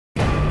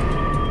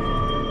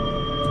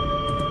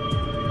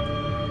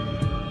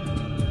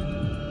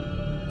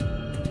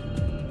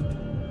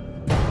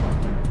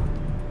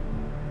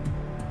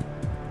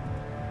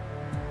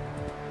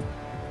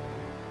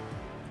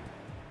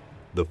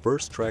The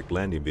first tracked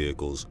landing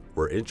vehicles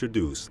were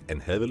introduced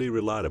and heavily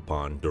relied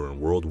upon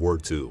during World War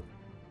II.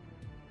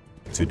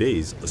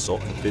 Today's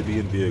assault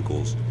amphibian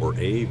vehicles, or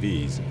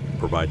AAVs,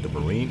 provide the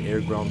Marine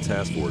Air Ground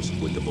Task Force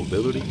with the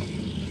mobility,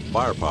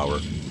 firepower,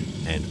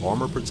 and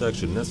armor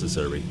protection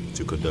necessary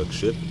to conduct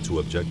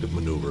ship-to-objective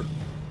maneuver.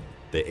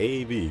 The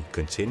AAV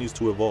continues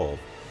to evolve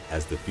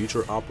as the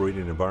future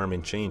operating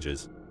environment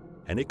changes,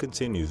 and it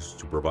continues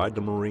to provide the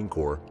Marine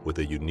Corps with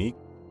a unique,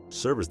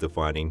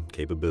 service-defining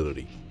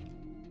capability.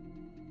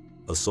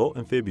 Assault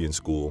Amphibian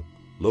School,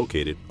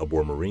 located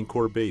aboard Marine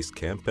Corps Base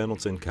Camp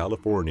Pendleton,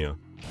 California,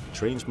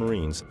 trains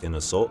Marines in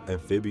assault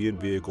amphibian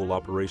vehicle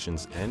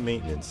operations and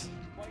maintenance,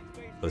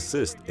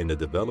 assist in the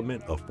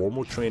development of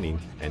formal training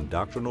and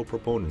doctrinal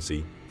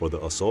proponency for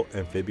the assault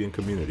amphibian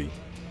community,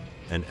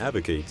 and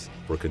advocates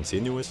for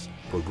continuous,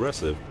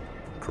 progressive,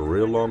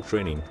 career-long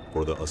training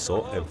for the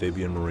assault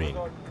amphibian Marine.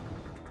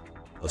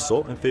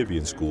 Assault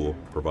Amphibian School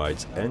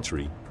provides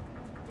entry,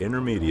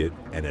 intermediate,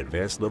 and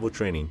advanced level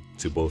training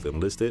to both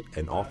enlisted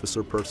and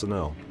officer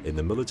personnel in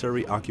the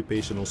military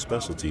occupational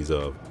specialties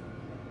of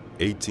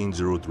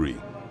 1803,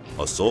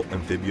 Assault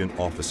Amphibian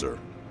Officer;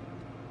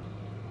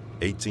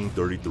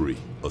 1833,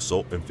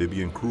 Assault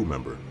Amphibian Crew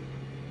Member;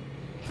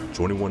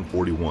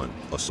 2141,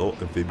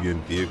 Assault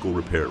Amphibian Vehicle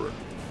Repairer.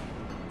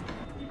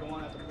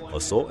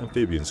 Assault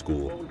Amphibian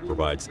School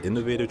provides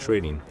innovative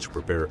training to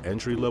prepare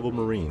entry-level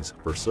Marines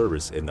for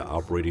service in the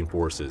operating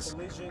forces.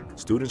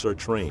 Students are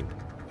trained,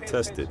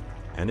 tested,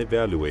 and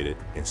evaluated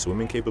in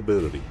swimming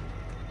capability,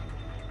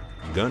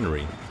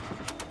 gunnery,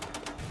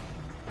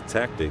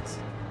 tactics,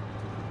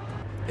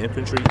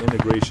 infantry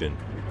integration,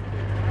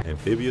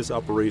 amphibious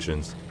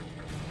operations,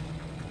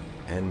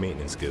 and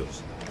maintenance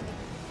skills.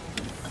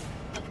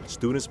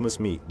 Students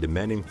must meet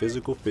demanding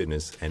physical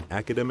fitness and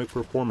academic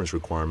performance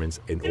requirements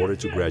in order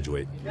to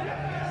graduate.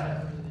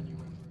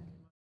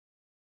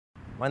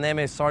 My name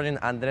is Sergeant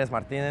Andres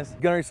Martinez.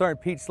 Gunnery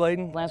Sergeant Pete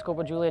Sladen. Lance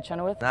Corporal Julia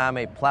Chenoweth. And I'm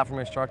a platform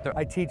instructor.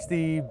 I teach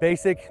the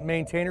basic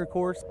maintainer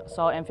course.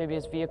 Assault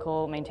Amphibious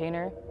Vehicle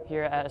Maintainer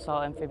here at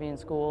Assault Amphibian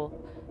School,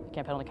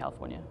 Camp Pendleton,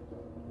 California.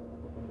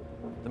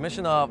 The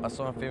mission of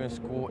Assault Amphibian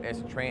School is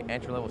to train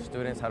entry-level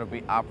students how to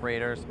be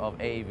operators of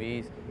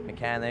AAVs,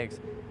 mechanics,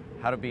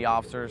 how to be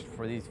officers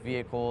for these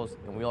vehicles,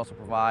 and we also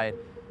provide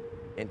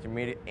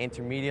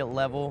intermediate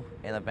level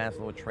and advanced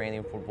level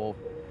training for both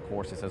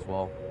courses as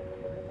well.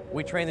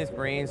 We train these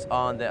Marines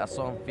on the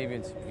Assault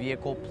Amphibian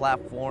Vehicle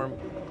platform.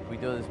 We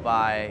do this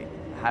by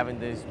having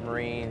these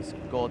Marines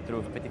go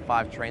through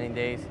 55 training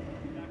days.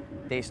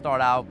 They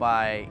start out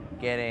by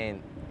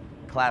getting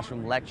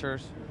classroom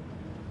lectures.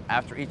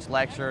 After each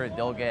lecture,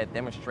 they'll get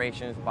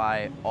demonstrations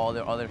by all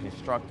their other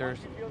instructors,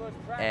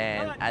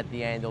 and at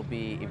the end, they'll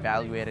be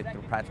evaluated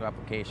through practical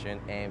application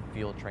and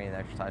field training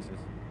exercises.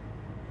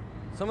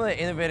 Some of the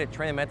innovative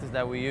training methods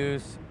that we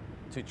use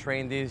to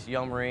train these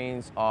young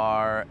Marines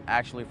are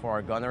actually for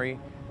our gunnery.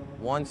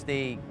 Once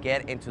they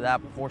get into that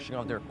portion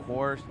of their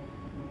course,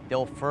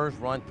 they'll first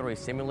run through a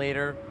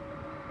simulator.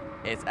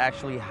 It's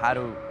actually how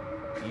to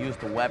use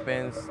the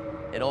weapons.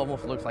 It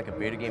almost looks like a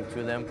video game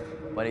to them,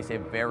 but it's a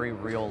very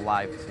real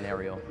life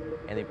scenario,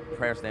 and it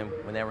prepares them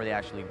whenever they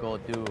actually go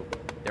do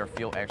their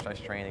field exercise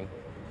training.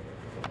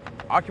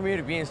 Our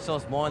community being so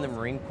small in the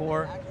Marine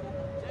Corps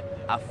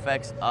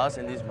affects us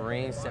and these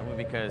Marines simply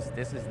because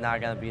this is not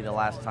going to be the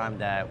last time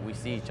that we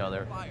see each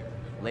other.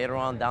 Later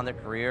on down their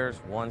careers,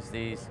 once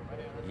these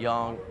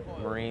young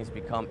Marines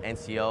become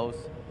NCOs,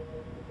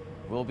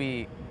 we'll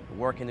be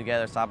working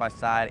together side by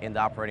side in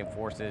the operating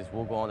forces.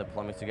 We'll go on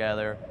deployments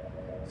together.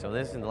 So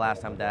this isn't the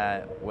last time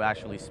that we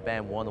actually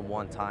spend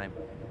one-on-one time.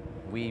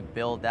 We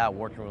build that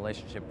working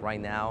relationship right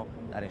now,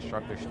 that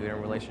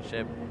instructor-student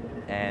relationship,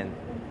 and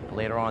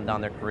later on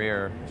down their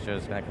career, it's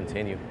just going to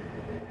continue.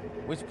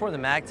 We support the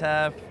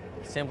MAGTF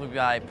simply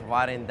by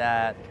providing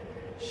that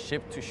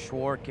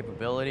ship-to-shore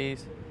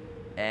capabilities,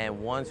 and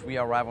once we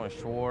arrive on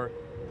shore,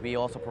 we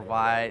also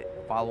provide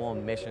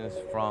follow-on missions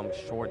from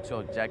shore to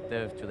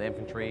objective to the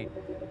infantry.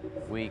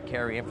 We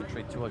carry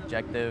infantry to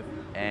objective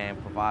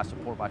and provide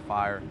support by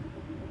fire.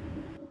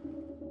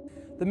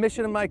 The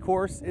mission of my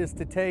course is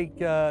to take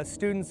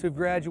students who've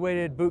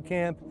graduated boot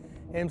camp,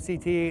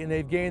 MCT, and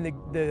they've gained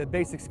the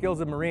basic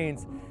skills of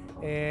Marines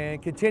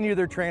and continue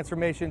their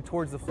transformation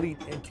towards the fleet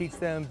and teach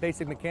them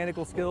basic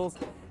mechanical skills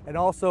and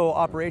also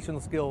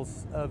operational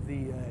skills of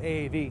the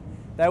AAV.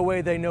 That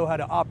way they know how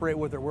to operate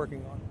what they're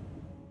working on.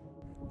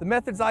 The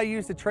methods I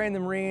use to train the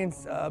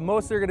Marines,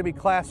 mostly are going to be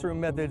classroom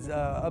methods.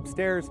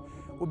 Upstairs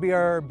will be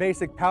our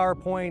basic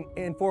PowerPoint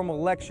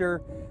informal lecture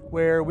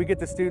where we get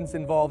the students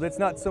involved. It's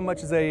not so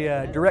much as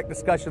a direct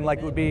discussion like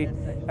it would be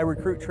at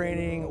recruit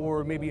training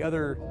or maybe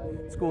other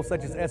schools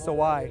such as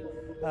SOI.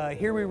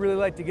 Here we really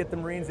like to get the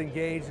Marines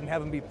engaged and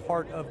have them be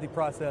part of the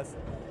process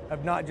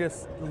of not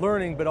just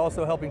learning but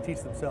also helping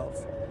teach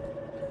themselves.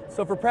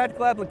 So for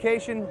practical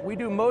application, we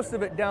do most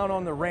of it down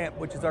on the ramp,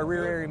 which is our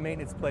rear area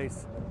maintenance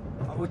place.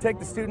 We take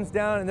the students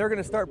down and they're going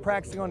to start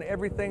practicing on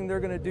everything they're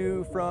going to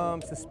do,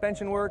 from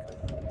suspension work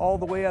all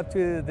the way up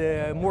to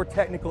the more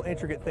technical,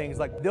 intricate things.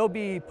 Like they'll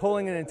be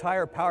pulling an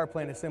entire power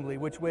plant assembly,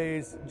 which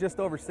weighs just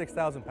over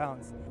 6,000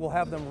 pounds. We'll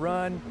have them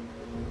run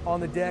on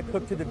the deck,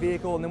 hooked to the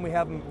vehicle, and then we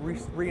have them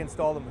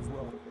reinstall them as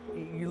well.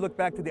 You look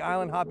back to the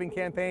island hopping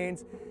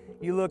campaigns,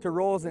 you look at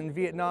roles in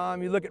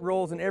Vietnam, you look at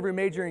roles in every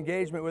major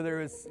engagement,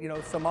 whether it's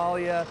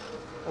Somalia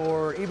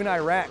or even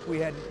Iraq, we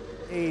had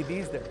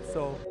AAVs there.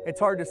 So it's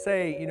hard to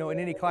say, in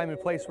any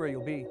climate place where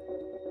you'll be.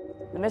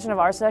 The mission of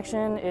our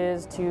section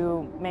is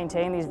to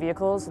maintain these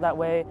vehicles, so that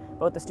way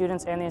both the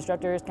students and the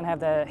instructors can have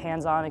the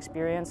hands-on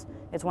experience.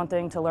 It's one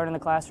thing to learn in the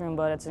classroom,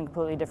 but it's a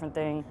completely different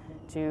thing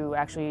to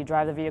actually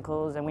drive the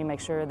vehicles, and we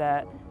make sure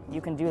that you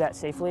can do that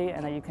safely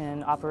and that you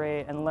can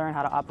operate and learn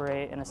how to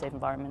operate in a safe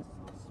environment.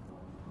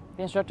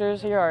 The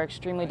instructors here are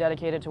extremely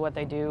dedicated to what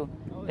they do.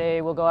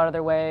 They will go out of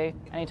their way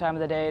any time of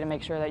the day to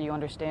make sure that you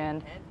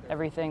understand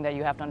everything that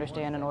you have to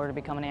understand in order to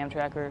become an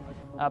Amtracker.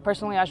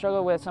 Personally, I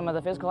struggle with some of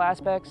the physical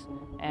aspects,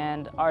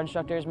 and our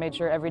instructors made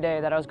sure every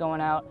day that I was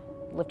going out,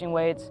 lifting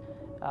weights,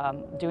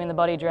 doing the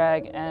buddy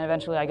drag, and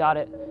eventually I got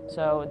it.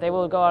 So they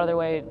will go out of their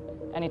way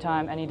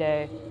anytime, any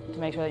day, to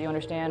make sure that you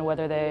understand,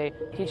 whether they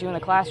teach you in the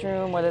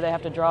classroom, whether they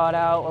have to draw it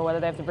out, or whether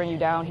they have to bring you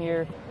down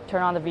here,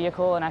 turn on the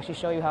vehicle, and actually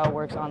show you how it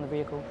works on the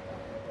vehicle.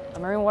 A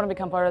Marine will want to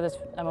become part of this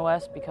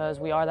MOS because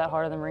we are that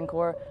heart of the Marine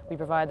Corps. We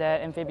provide that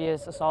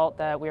amphibious assault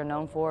that we are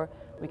known for.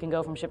 We can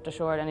go from ship to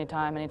shore at any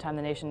time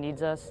the nation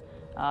needs us.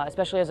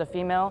 Especially as a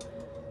female,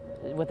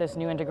 with this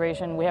new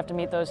integration, we have to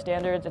meet those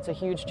standards. It's a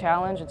huge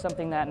challenge. It's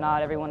something that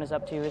not everyone is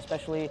up to,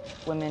 especially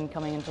women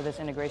coming into this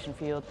integration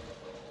field.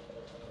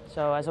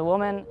 So as a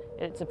woman,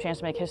 it's a chance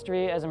to make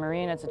history. As a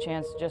Marine, it's a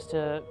chance just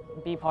to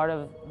be part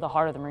of the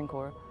heart of the Marine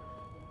Corps.